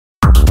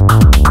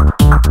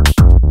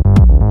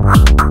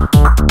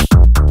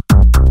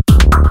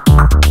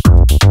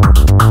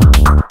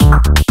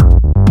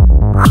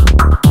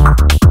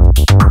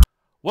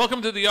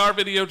Welcome to the R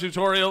video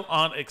tutorial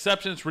on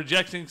acceptance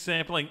rejection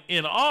sampling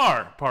in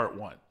R, part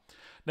 1.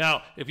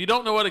 Now, if you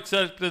don't know what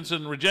acceptance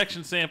and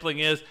rejection sampling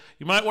is,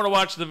 you might want to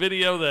watch the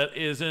video that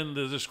is in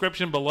the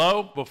description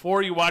below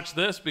before you watch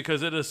this,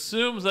 because it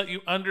assumes that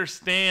you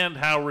understand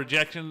how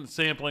rejection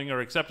sampling or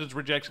acceptance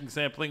rejection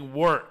sampling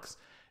works.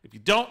 If you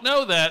don't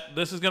know that,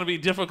 this is going to be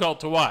difficult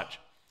to watch.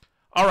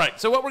 All right,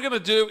 so what we're going to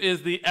do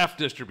is the F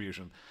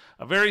distribution,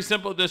 a very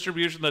simple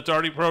distribution that's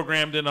already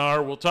programmed in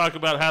R. We'll talk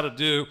about how to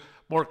do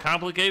more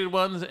complicated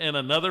ones in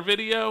another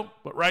video,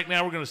 but right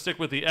now we're going to stick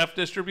with the F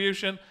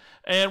distribution,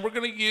 and we're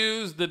going to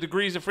use the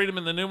degrees of freedom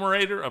in the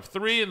numerator of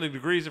 3 and the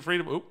degrees of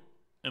freedom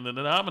in the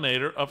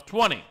denominator of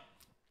 20.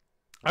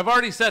 I've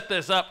already set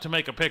this up to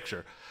make a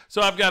picture.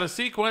 So I've got a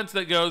sequence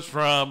that goes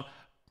from,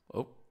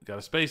 got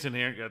a space in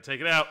here, got to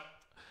take it out,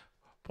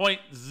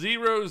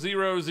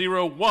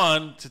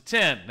 0.0001 to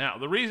 10. Now,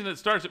 the reason it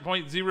starts at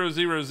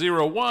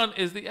 0.0001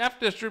 is the F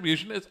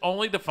distribution is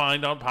only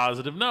defined on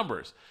positive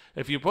numbers.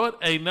 If you put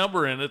a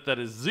number in it that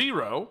is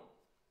 0,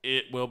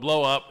 it will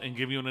blow up and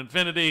give you an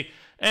infinity,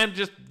 and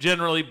just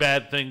generally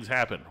bad things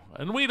happen.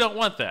 And we don't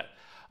want that.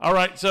 All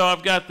right, so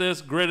I've got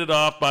this gridded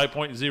off by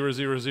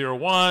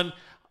 0.0001.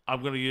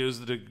 I'm going to use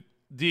the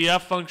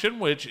df function,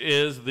 which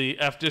is the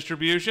F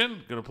distribution.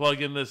 I'm going to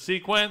plug in this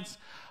sequence.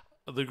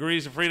 The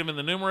degrees of freedom in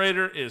the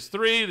numerator is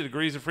 3. The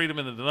degrees of freedom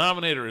in the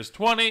denominator is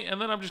 20.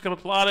 And then I'm just going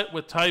to plot it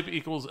with type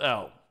equals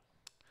L.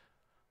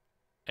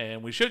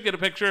 And we should get a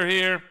picture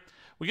here.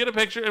 We get a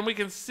picture, and we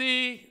can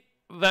see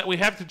that we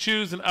have to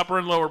choose an upper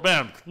and lower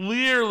bound.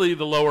 Clearly,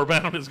 the lower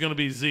bound is going to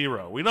be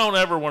 0. We don't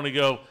ever want to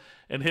go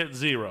and hit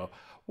 0.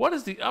 What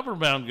is the upper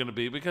bound going to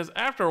be? Because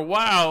after a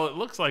while, it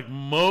looks like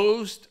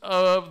most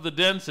of the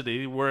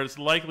density, where it's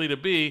likely to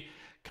be,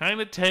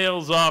 kind of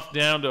tails off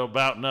down to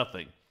about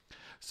nothing.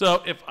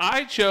 So if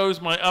I chose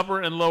my upper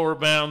and lower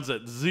bounds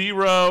at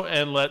 0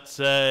 and let's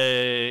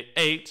say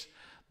 8,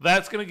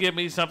 that's going to give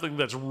me something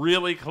that's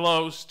really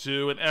close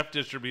to an F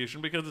distribution,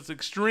 because it's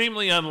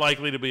extremely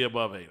unlikely to be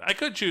above 8. I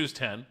could choose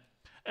 10,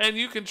 and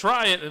you can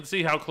try it and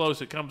see how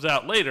close it comes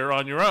out later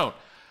on your own.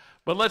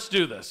 But let's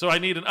do this. So I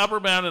need an upper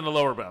bound and a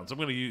lower bound. So I'm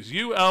going to use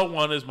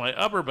UL1 as my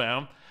upper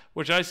bound,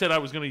 which I said I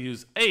was going to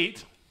use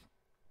 8.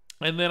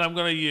 And then I'm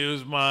going to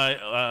use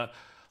my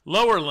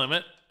lower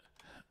limit,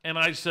 and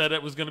I said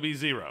it was going to be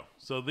 0.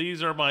 So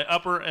these are my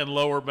upper and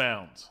lower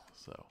bounds.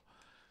 So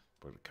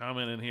put a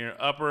comment in here,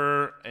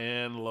 upper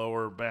and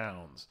lower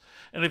bounds.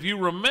 And if you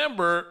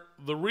remember,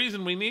 the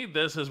reason we need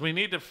this is we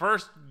need to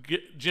first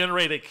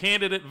generate a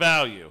candidate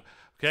value.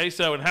 Okay,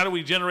 so and how do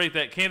we generate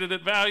that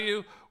candidate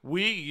value?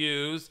 We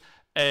use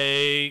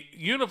a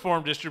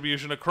uniform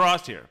distribution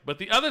across here. But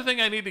the other thing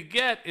I need to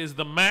get is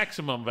the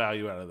maximum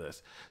value out of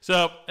this.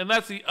 So, and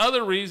that's the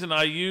other reason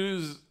I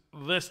use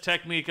this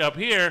technique up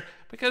here,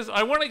 because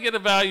I want to get a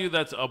value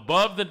that's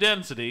above the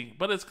density,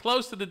 but as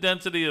close to the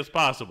density as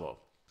possible.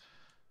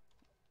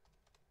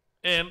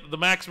 And the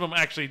maximum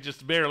actually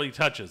just barely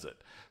touches it.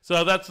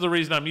 So that's the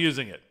reason I'm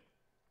using it.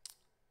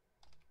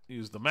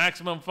 Use the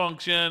maximum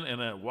function, and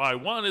then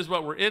y1 is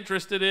what we're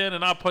interested in,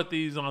 and I'll put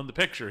these on the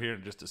picture here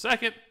in just a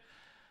second.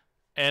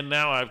 And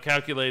now I've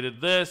calculated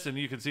this, and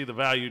you can see the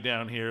value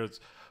down here. It's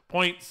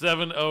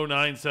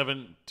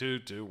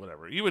 0.709722,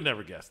 whatever. You would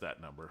never guess that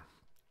number.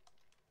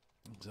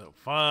 So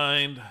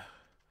find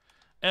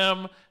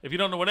M. If you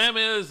don't know what M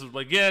is,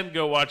 again,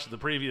 go watch the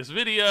previous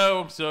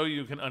video so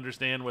you can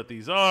understand what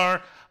these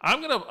are.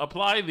 I'm going to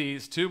apply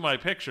these to my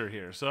picture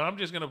here. So I'm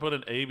just going to put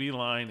an AB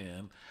line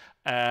in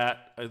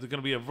at, it's going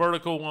to be a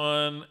vertical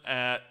one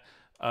at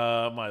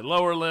my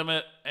lower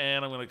limit,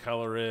 and I'm going to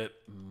color it,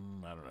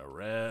 I don't know,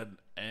 red.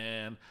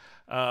 And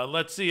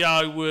let's see,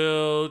 I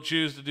will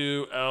choose to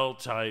do L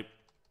type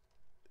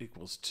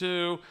equals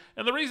 2.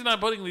 And the reason I'm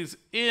putting these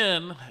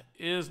in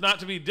is not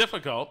to be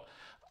difficult.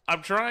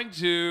 I'm trying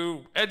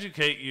to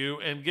educate you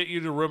and get you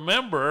to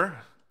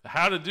remember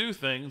how to do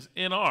things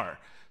in R.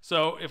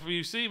 So if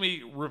you see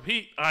me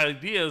repeat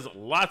ideas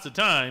lots of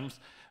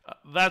times,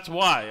 that's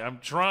why. I'm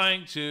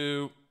trying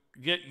to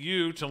get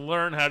you to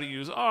learn how to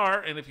use R,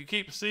 and if you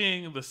keep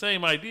seeing the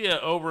same idea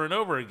over and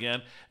over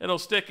again, it'll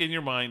stick in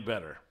your mind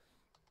better.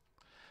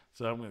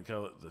 So I'm going to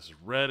call it this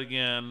red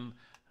again.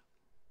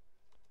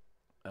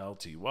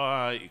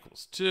 LTY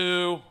equals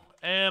 2,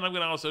 and I'm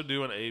going to also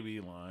do an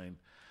AB line,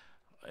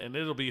 and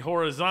it'll be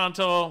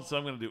horizontal, so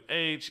I'm going to do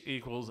H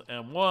equals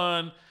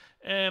M1,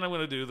 and I'm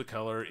going to do the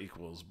color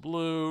equals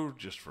blue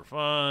just for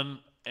fun,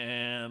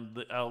 and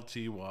the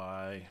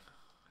LTY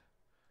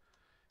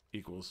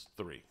equals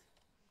 3.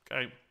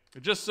 Okay,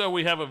 just so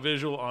we have a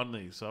visual on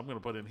these. So I'm going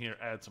to put in here,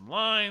 add some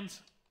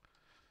lines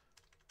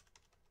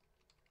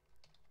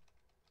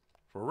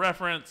for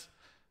reference.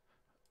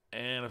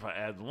 And if I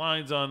add the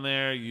lines on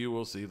there, you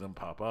will see them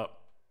pop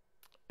up.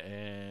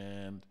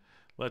 And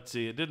let's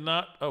see, it did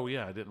not, oh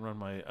yeah, I didn't run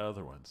my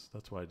other ones.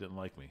 That's why it didn't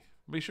like me.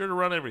 Be sure to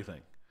run everything.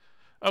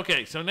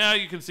 Okay, so now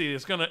you can see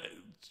it's going to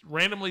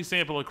randomly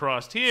sample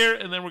across here,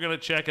 and then we're going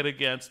to check it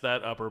against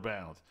that upper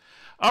bound.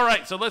 All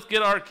right, so let's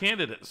get our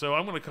candidate. So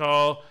I'm going to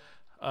call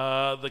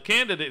the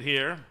candidate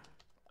here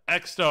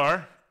X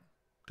star,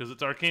 because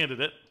it's our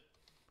candidate.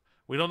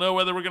 We don't know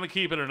whether we're going to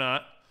keep it or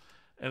not.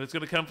 And it's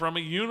going to come from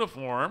a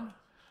uniform.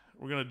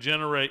 We're going to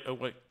generate, oh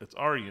wait, it's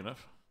our unif.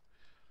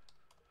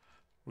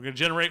 We're going to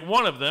generate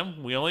one of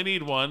them. We only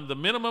need one. The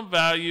minimum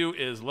value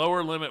is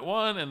lower limit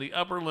 1, and the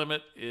upper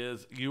limit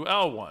is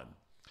UL1.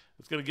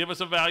 It's going to give us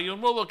a value,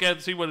 and we'll look at it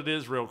and see what it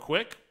is real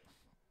quick.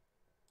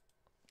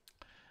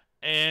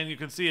 And you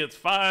can see it's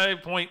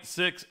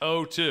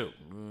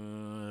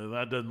 5.602.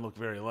 That doesn't look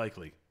very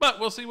likely. But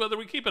we'll see whether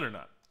we keep it or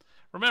not.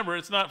 Remember,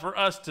 it's not for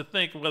us to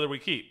think whether we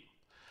keep.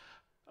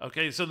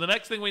 Okay, so the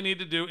next thing we need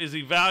to do is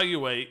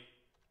evaluate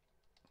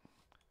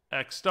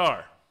X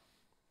star.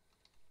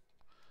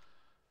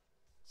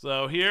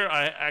 So here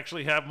I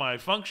actually have my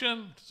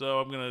function. So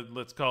I'm going to,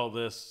 let's call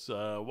this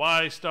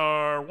Y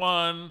star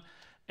 1.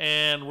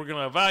 And we're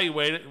going to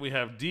evaluate it. We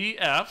have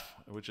DF,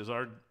 which is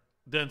our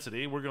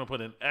density. We're going to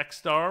put in X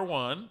star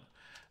 1.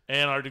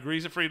 And our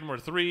degrees of freedom are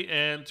 3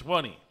 and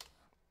 20.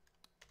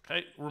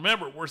 Okay,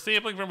 remember, we're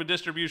sampling from a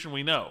distribution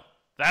we know.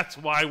 That's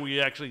why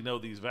we actually know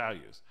these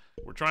values.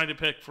 We're trying to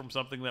pick from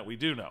something that we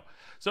do know.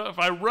 So if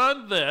I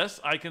run this,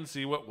 I can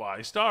see what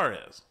Y star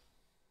is.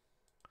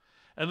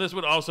 And this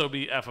would also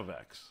be f of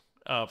x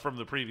from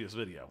the previous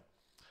video.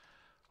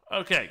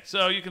 Okay,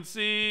 so you can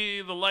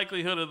see the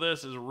likelihood of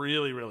this is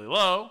really, really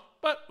low,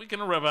 but we can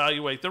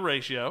evaluate the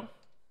ratio.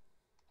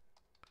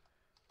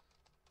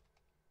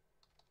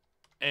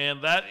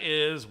 And that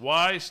is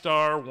Y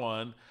star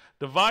 1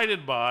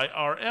 divided by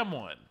our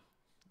M1.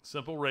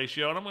 Simple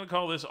ratio, and I'm going to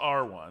call this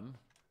R1.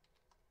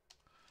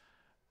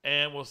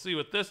 And we'll see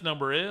what this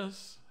number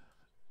is.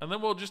 And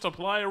then we'll just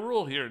apply a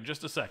rule here in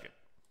just a second.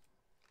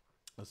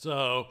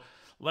 So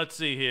let's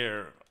see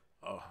here.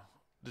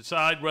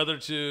 Decide whether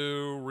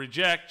to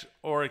reject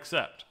or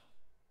accept.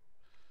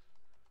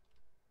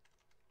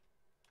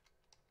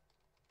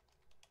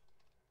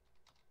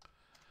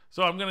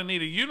 So I'm going to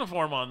need a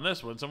uniform on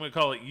this one. So I'm going to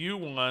call it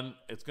U1.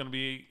 It's going to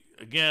be,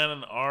 again,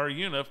 an R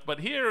unif. But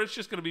here it's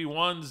just going to be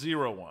 1,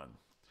 0, 1.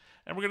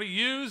 And we're going to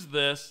use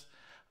this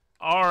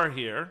R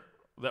here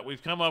that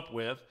we've come up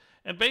with.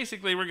 And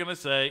basically we're going to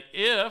say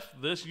if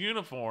this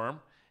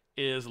uniform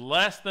is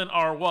less than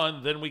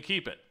R1, then we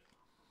keep it.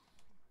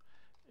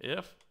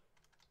 If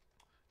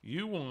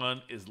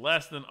U1 is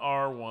less than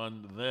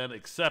R1, then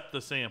accept the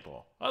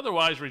sample.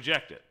 Otherwise,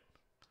 reject it.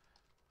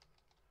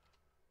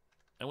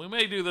 And we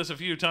may do this a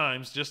few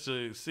times just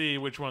to see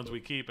which ones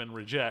we keep and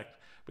reject,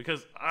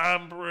 because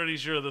I'm pretty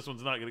sure this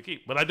one's not going to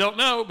keep. But I don't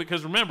know,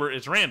 because remember,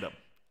 it's random.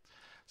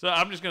 So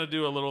I'm just going to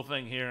do a little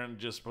thing here and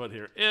just put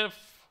here if,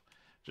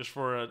 just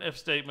for an if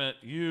statement,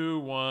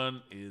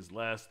 U1 is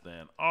less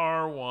than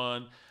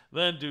R1,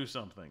 then do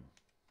something.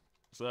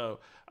 So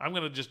I'm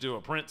going to just do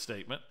a print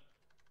statement.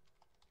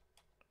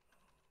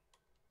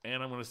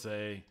 And I'm going to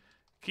say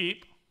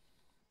keep.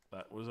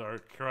 That was our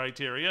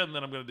criteria. And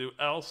then I'm going to do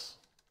else.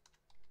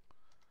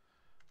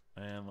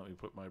 And let me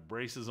put my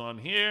braces on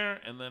here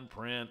and then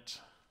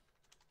print.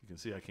 You can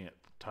see I can't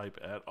type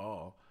at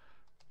all.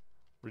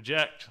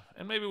 Reject.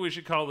 And maybe we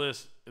should call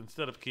this,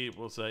 instead of keep,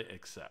 we'll say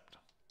accept.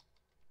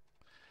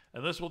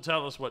 And this will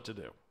tell us what to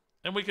do.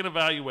 And we can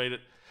evaluate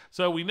it.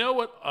 So we know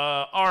what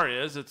R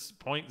is. It's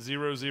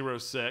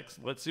 0.006.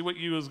 Let's see what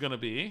U is going to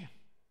be.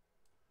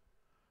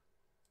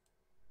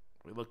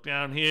 We look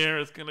down here,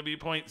 it's going to be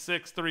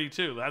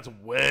 0.632. That's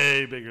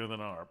way bigger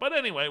than R. But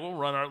anyway, we'll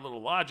run our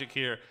little logic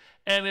here,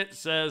 and it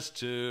says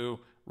to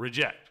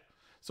reject.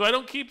 So I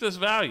don't keep this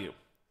value.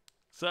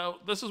 So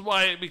this is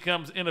why it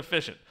becomes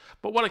inefficient.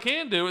 But what I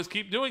can do is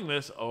keep doing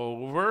this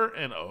over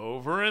and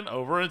over and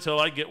over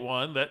until I get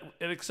one that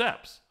it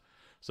accepts.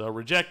 So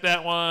reject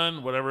that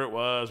one, whatever it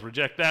was.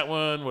 Reject that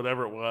one,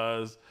 whatever it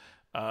was.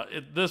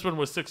 This one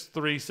was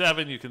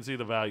 637. You can see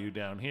the value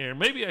down here.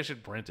 Maybe I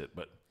should print it,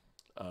 but...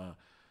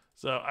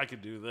 so I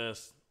could do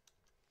this,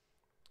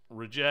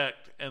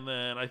 reject, and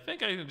then I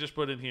think I can just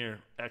put in here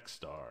X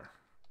star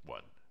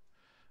 1.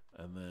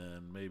 And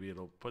then maybe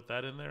it'll put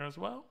that in there as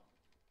well.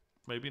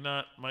 Maybe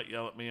not. Might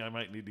yell at me. I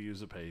might need to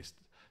use a paste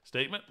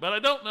statement. But I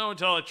don't know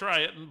until I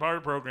try it, and part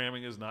of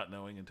programming is not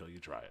knowing until you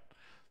try it.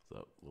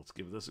 So let's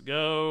give this a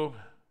go.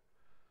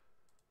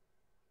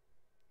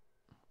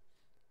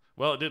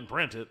 Well, it didn't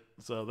print it,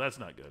 so that's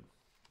not good.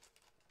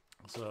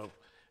 So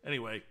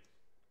anyway,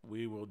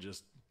 we will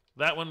just...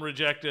 That one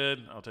rejected.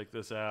 I'll take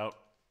this out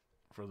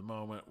for the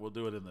moment. We'll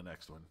do it in the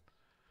next one.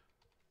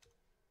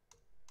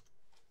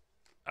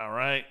 All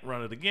right,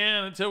 run it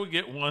again until we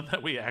get one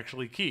that we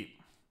actually keep.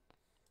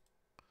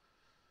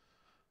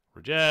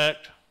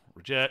 Reject,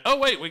 reject. Oh,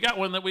 wait, we got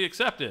one that we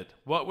accepted.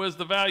 What was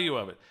the value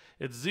of it?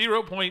 It's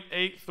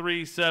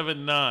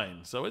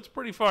 0.8379. So it's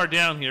pretty far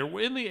down here.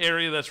 We're in the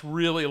area that's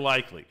really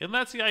likely. And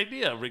that's the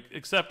idea of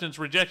acceptance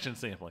rejection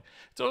sampling.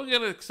 It's only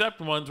going to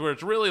accept ones where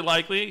it's really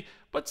likely,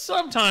 but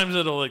sometimes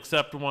it'll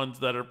accept ones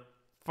that are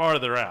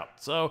farther out.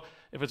 So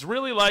if it's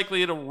really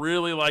likely, it'll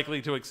really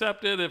likely to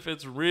accept it. If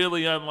it's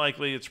really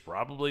unlikely, it's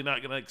probably not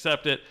going to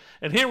accept it.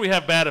 And here we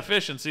have bad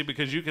efficiency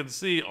because you can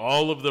see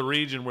all of the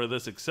region where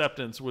this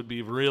acceptance would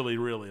be really,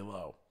 really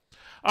low.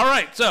 All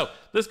right, so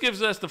this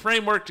gives us the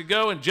framework to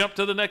go and jump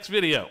to the next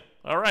video.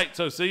 All right,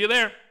 so see you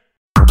there.